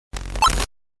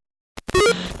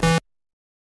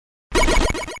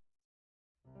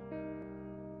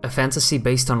a fantasy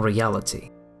based on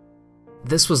reality.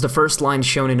 This was the first line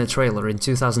shown in a trailer in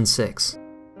 2006.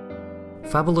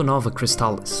 Fabula Nova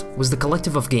Crystallis was the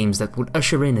collective of games that would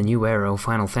usher in a new era of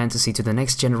Final Fantasy to the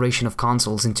next generation of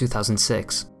consoles in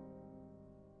 2006.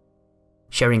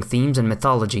 Sharing themes and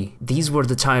mythology, these were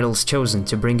the titles chosen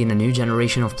to bring in a new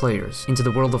generation of players into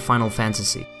the world of Final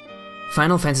Fantasy.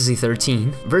 Final Fantasy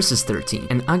XIII, Versus 13,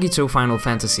 and Agito Final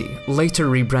Fantasy, later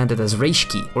rebranded as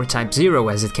Reishiki, or Type 0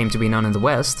 as it came to be known in the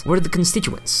West, were the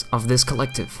constituents of this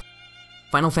collective.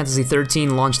 Final Fantasy XIII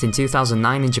launched in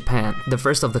 2009 in Japan, the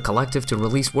first of the collective to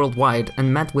release worldwide,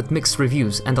 and met with mixed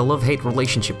reviews and a love-hate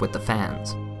relationship with the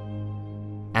fans.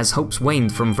 As hopes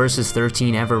waned from Versus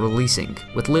 13 ever releasing,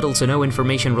 with little to no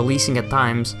information releasing at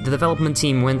times, the development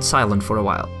team went silent for a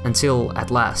while, until,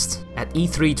 at last, at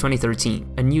E3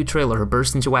 2013, a new trailer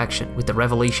burst into action with the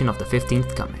revelation of the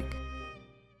 15th coming.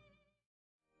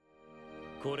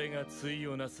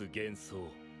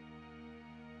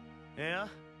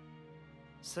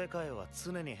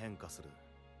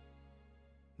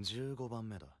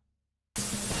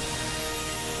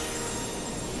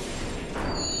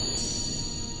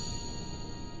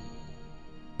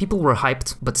 People were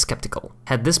hyped, but skeptical.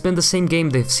 Had this been the same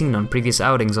game they've seen on previous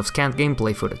outings of scanned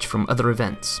gameplay footage from other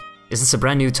events? Is this a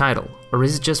brand new title, or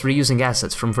is it just reusing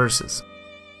assets from Versus?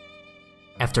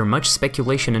 After much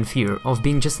speculation and fear of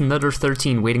being just another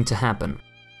 13 waiting to happen,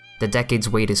 the decade's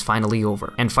wait is finally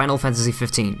over, and Final Fantasy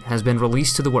XV has been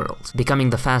released to the world, becoming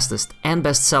the fastest and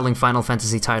best-selling Final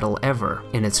Fantasy title ever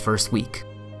in its first week.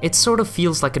 It sort of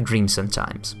feels like a dream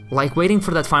sometimes, like waiting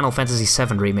for that Final Fantasy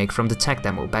VII remake from the tech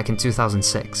demo back in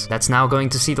 2006, that's now going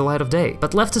to see the light of day,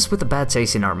 but left us with a bad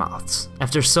taste in our mouths,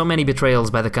 after so many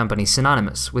betrayals by the company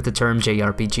synonymous with the term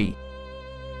JRPG.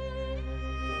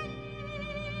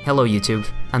 Hello YouTube,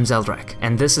 I'm Zeldrak,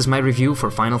 and this is my review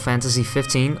for Final Fantasy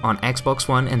XV on Xbox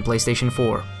One and PlayStation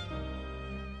 4.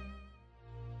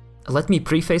 Let me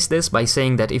preface this by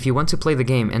saying that if you want to play the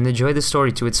game and enjoy the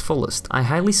story to its fullest, I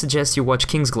highly suggest you watch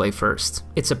Kingsglaive first.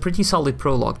 It's a pretty solid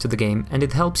prologue to the game, and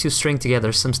it helps you string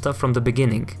together some stuff from the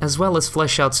beginning, as well as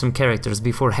flesh out some characters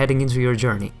before heading into your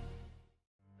journey.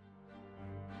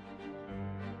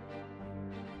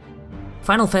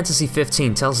 Final Fantasy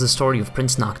XV tells the story of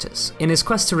Prince Noctis, in his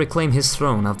quest to reclaim his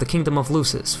throne of the Kingdom of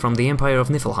Lucis from the Empire of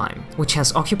Niflheim, which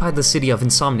has occupied the city of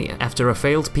Insomnia after a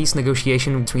failed peace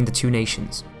negotiation between the two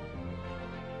nations.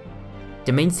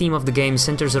 The main theme of the game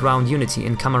centers around unity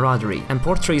and camaraderie, and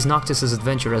portrays Noctis'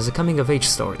 adventure as a coming-of-age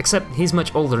story, except he's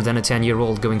much older than a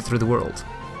 10-year-old going through the world.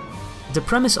 The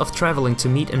premise of traveling to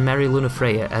meet and marry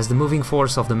Lunafreya as the moving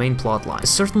force of the main plotline is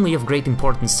certainly of great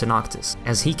importance to Noctis,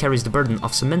 as he carries the burden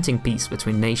of cementing peace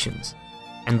between nations.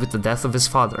 And with the death of his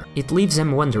father, it leaves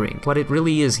him wondering what it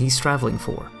really is he's traveling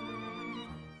for.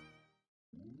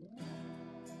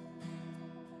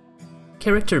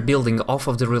 Character building off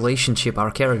of the relationship our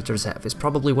characters have is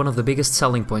probably one of the biggest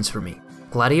selling points for me.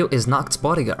 Gladio is Noct's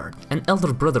bodyguard, an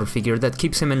elder brother figure that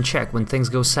keeps him in check when things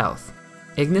go south.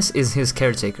 Ignis is his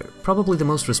caretaker, probably the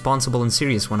most responsible and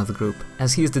serious one of the group,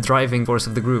 as he is the driving force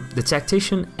of the group, the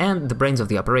tactician, and the brains of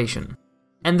the operation.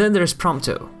 And then there's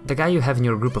Prompto, the guy you have in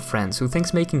your group of friends who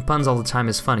thinks making puns all the time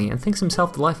is funny and thinks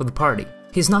himself the life of the party.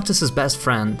 He's Noctis' best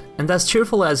friend, and as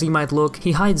cheerful as he might look,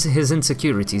 he hides his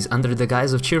insecurities under the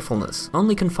guise of cheerfulness,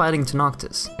 only confiding to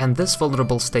Noctis, and this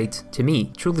vulnerable state, to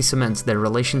me, truly cements their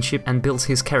relationship and builds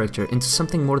his character into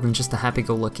something more than just a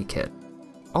happy-go-lucky kid.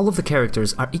 All of the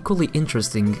characters are equally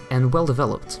interesting and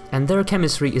well-developed, and their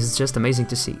chemistry is just amazing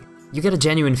to see. You get a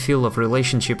genuine feel of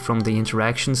relationship from the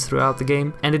interactions throughout the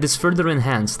game, and it is further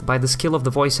enhanced by the skill of the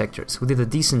voice actors who did a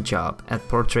decent job at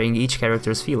portraying each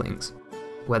character's feelings.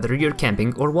 Whether you're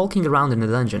camping or walking around in a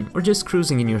dungeon, or just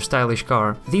cruising in your stylish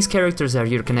car, these characters are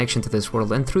your connection to this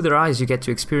world, and through their eyes you get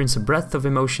to experience a breadth of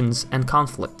emotions and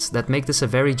conflicts that make this a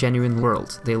very genuine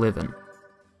world they live in.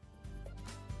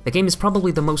 The game is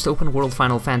probably the most open-world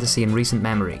Final Fantasy in recent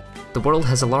memory. The world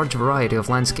has a large variety of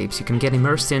landscapes you can get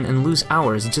immersed in and lose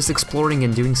hours just exploring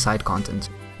and doing side content.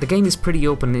 The game is pretty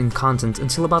open in content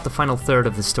until about the final third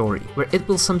of the story, where it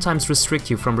will sometimes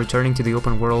restrict you from returning to the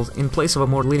open world in place of a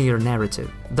more linear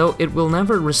narrative, though it will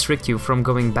never restrict you from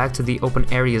going back to the open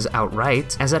areas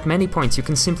outright, as at many points you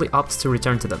can simply opt to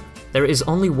return to them. There is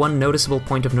only one noticeable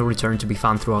point of no return to be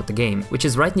found throughout the game, which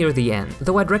is right near the end,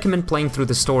 though I'd recommend playing through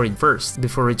the story first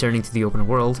before returning to the open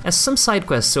world, as some side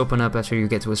quests open up after you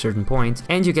get to a certain point,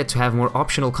 and you get to have more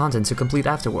optional content to complete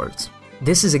afterwards.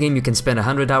 This is a game you can spend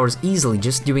 100 hours easily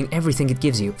just doing everything it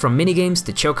gives you, from minigames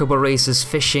to chocobo races,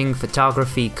 fishing,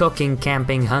 photography, cooking,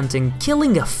 camping, hunting,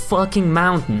 killing a fucking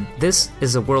mountain. This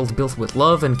is a world built with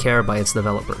love and care by its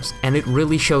developers, and it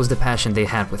really shows the passion they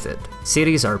had with it.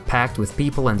 Cities are packed with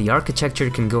people and the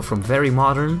architecture can go from very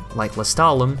modern, like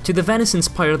Lestalem, to the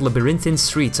Venice-inspired labyrinthine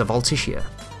streets of Altitia.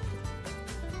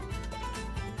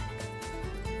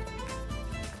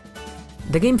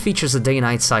 The game features a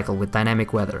day-night cycle with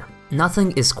dynamic weather.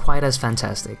 Nothing is quite as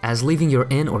fantastic as leaving your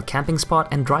inn or camping spot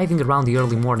and driving around the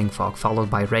early morning fog followed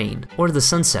by rain, or the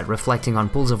sunset reflecting on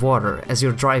pools of water as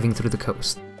you're driving through the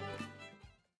coast.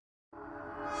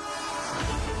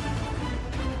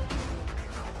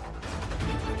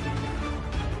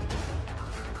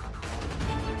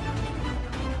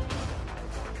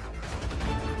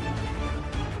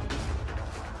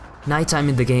 Nighttime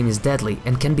in the game is deadly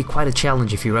and can be quite a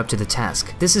challenge if you're up to the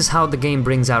task. This is how the game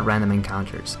brings out random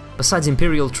encounters. Besides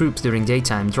Imperial troops during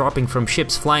daytime dropping from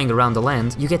ships flying around the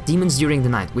land, you get demons during the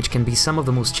night, which can be some of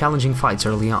the most challenging fights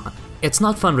early on. It's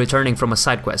not fun returning from a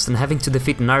side quest and having to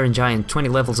defeat an iron giant 20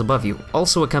 levels above you,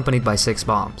 also accompanied by 6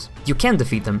 bombs. You can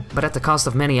defeat them, but at the cost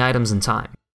of many items and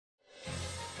time.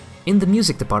 In the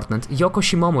music department, Yoko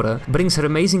Shimomura brings her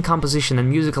amazing composition and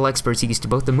musical expertise to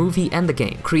both the movie and the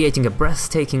game, creating a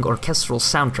breathtaking orchestral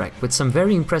soundtrack with some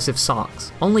very impressive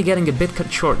songs, only getting a bit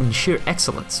cut short in sheer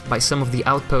excellence by some of the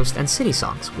Outpost and City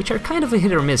songs, which are kind of a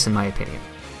hit or miss in my opinion.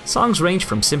 Songs range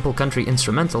from simple country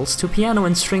instrumentals to piano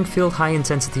and string-filled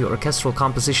high-intensity orchestral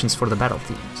compositions for the battle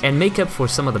themes, and make up for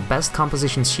some of the best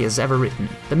compositions she has ever written.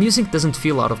 The music doesn't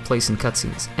feel out of place in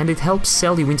cutscenes, and it helps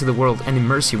sell you into the world and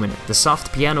immerse you in it. The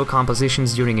soft piano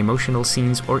compositions during emotional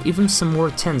scenes or even some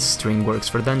more tense string works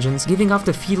for dungeons, giving off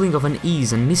the feeling of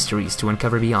unease and mysteries to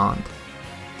uncover beyond.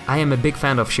 I am a big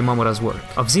fan of Shimomura's work.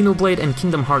 Of Xenoblade and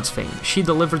Kingdom Hearts fame, she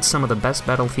delivered some of the best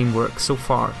battle theme work so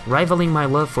far, rivaling my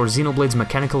love for Xenoblade's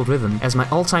mechanical rhythm as my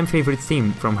all-time favorite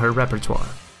theme from her repertoire.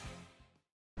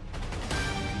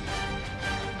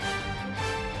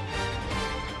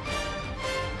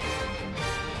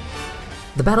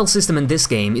 The battle system in this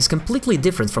game is completely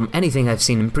different from anything I've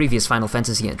seen in previous Final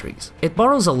Fantasy entries. It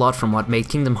borrows a lot from what made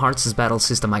Kingdom Hearts' battle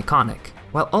system iconic,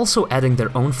 while also adding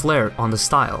their own flair on the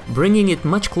style, bringing it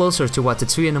much closer to what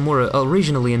Tetsuya Nomura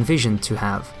originally envisioned to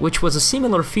have, which was a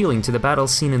similar feeling to the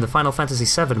battles seen in the Final Fantasy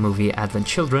VII movie Advent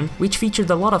Children, which featured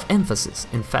a lot of emphasis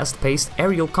in fast-paced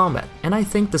aerial combat, and I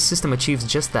think the system achieves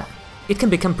just that. It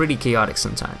can become pretty chaotic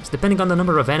sometimes, depending on the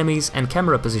number of enemies and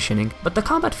camera positioning, but the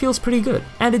combat feels pretty good,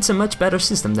 and it's a much better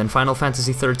system than Final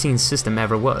Fantasy XIII's system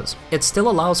ever was. It still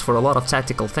allows for a lot of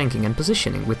tactical thinking and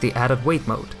positioning with the added wait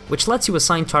mode, which lets you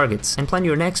assign targets and plan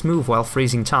your next move while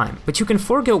freezing time, but you can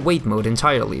forego wait mode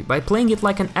entirely by playing it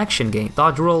like an action game.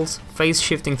 Dodge rolls, phase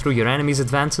shifting through your enemy's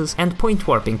advances, and point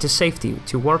warping to safety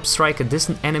to warp strike a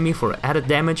distant enemy for added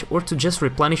damage or to just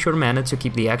replenish your mana to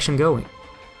keep the action going.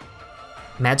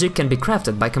 Magic can be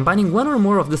crafted by combining one or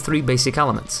more of the 3 basic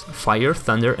elements, fire,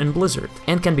 thunder, and blizzard,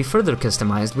 and can be further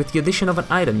customized with the addition of an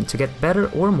item to get better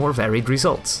or more varied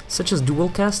results, such as dual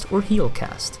cast or heal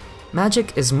cast.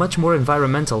 Magic is much more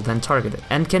environmental than targeted,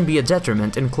 and can be a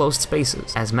detriment in closed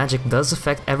spaces, as magic does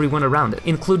affect everyone around it,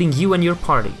 including you and your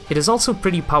party. It is also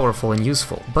pretty powerful and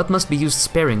useful, but must be used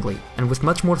sparingly, and with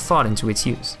much more thought into its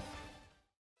use.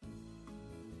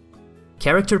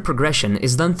 Character progression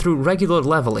is done through regular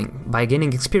leveling, by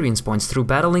gaining experience points through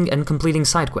battling and completing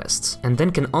side quests, and then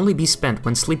can only be spent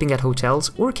when sleeping at hotels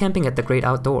or camping at the great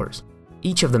outdoors.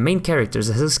 Each of the main characters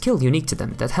has a skill unique to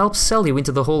them that helps sell you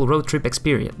into the whole road trip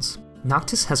experience.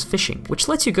 Noctis has fishing, which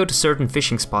lets you go to certain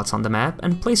fishing spots on the map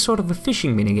and play sort of a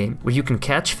fishing minigame, where you can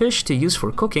catch fish to use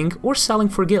for cooking or selling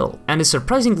for gil, and is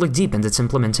surprisingly deep in its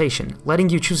implementation, letting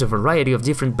you choose a variety of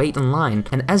different bait and line,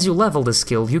 and as you level this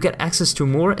skill you get access to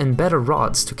more and better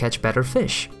rods to catch better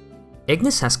fish.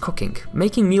 Ignis has cooking,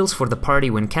 making meals for the party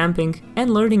when camping,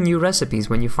 and learning new recipes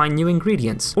when you find new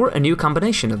ingredients, or a new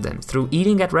combination of them through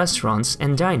eating at restaurants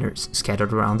and diners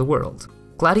scattered around the world.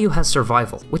 Gladio has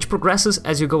survival, which progresses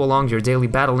as you go along your daily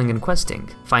battling and questing,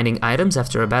 finding items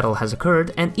after a battle has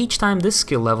occurred, and each time this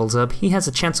skill levels up he has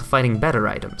a chance of finding better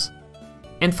items.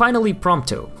 And finally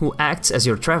Prompto, who acts as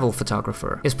your travel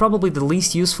photographer, is probably the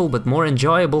least useful but more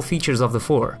enjoyable features of the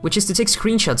 4, which is to take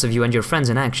screenshots of you and your friends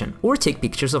in action, or take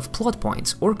pictures of plot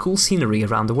points or cool scenery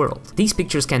around the world. These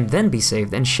pictures can then be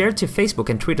saved and shared to Facebook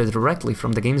and Twitter directly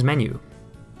from the game's menu.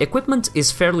 Equipment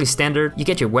is fairly standard. You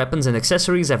get your weapons and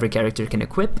accessories every character can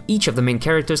equip. Each of the main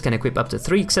characters can equip up to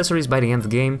 3 accessories by the end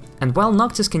of the game, and while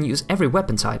Noctis can use every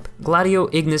weapon type, Gladio,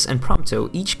 Ignis, and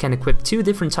Prompto each can equip 2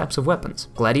 different types of weapons.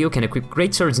 Gladio can equip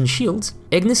great swords and shields,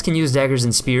 Ignis can use daggers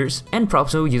and spears, and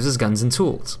Prompto uses guns and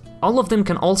tools. All of them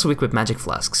can also equip magic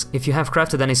flasks, if you have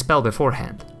crafted any spell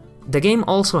beforehand. The game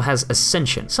also has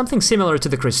Ascension, something similar to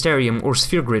the Crystarium or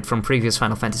Sphere Grid from previous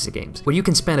Final Fantasy games, where you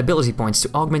can spend ability points to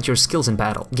augment your skills in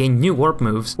battle, gain new warp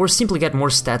moves, or simply get more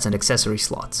stats and accessory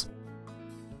slots.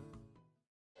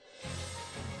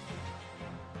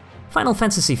 Final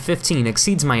Fantasy XV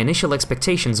exceeds my initial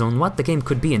expectations on what the game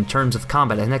could be in terms of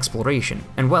combat and exploration,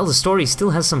 and while the story still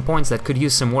has some points that could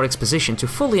use some more exposition to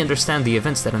fully understand the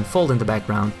events that unfold in the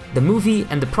background, the movie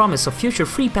and the promise of future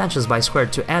free patches by Square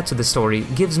to add to the story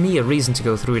gives me a reason to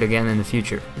go through it again in the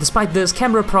future. Despite this,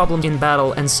 camera problems in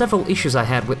battle and several issues I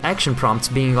had with action prompts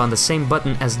being on the same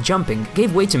button as jumping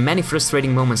gave way to many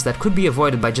frustrating moments that could be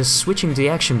avoided by just switching the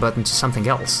action button to something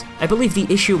else. I believe the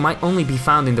issue might only be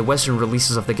found in the Western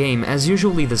releases of the game, as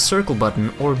usually the circle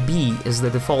button, or B, is the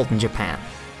default in Japan.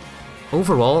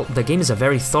 Overall, the game is a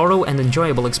very thorough and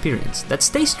enjoyable experience that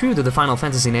stays true to the Final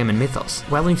Fantasy name and mythos,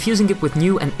 while infusing it with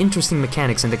new and interesting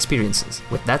mechanics and experiences.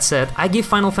 With that said, I give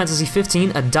Final Fantasy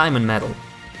XV a diamond medal.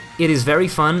 It is very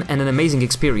fun and an amazing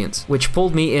experience, which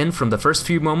pulled me in from the first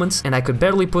few moments, and I could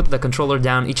barely put the controller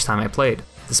down each time I played.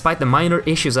 Despite the minor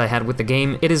issues I had with the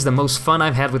game, it is the most fun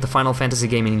I've had with the Final Fantasy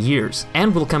game in years,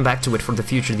 and we'll come back to it for the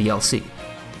future DLC.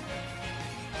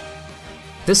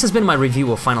 This has been my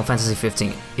review of Final Fantasy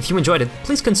XV. If you enjoyed it,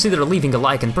 please consider leaving a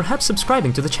like and perhaps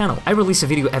subscribing to the channel. I release a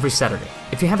video every Saturday.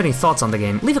 If you have any thoughts on the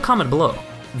game, leave a comment below.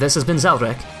 This has been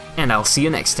Zeldrak, and I'll see you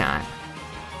next time.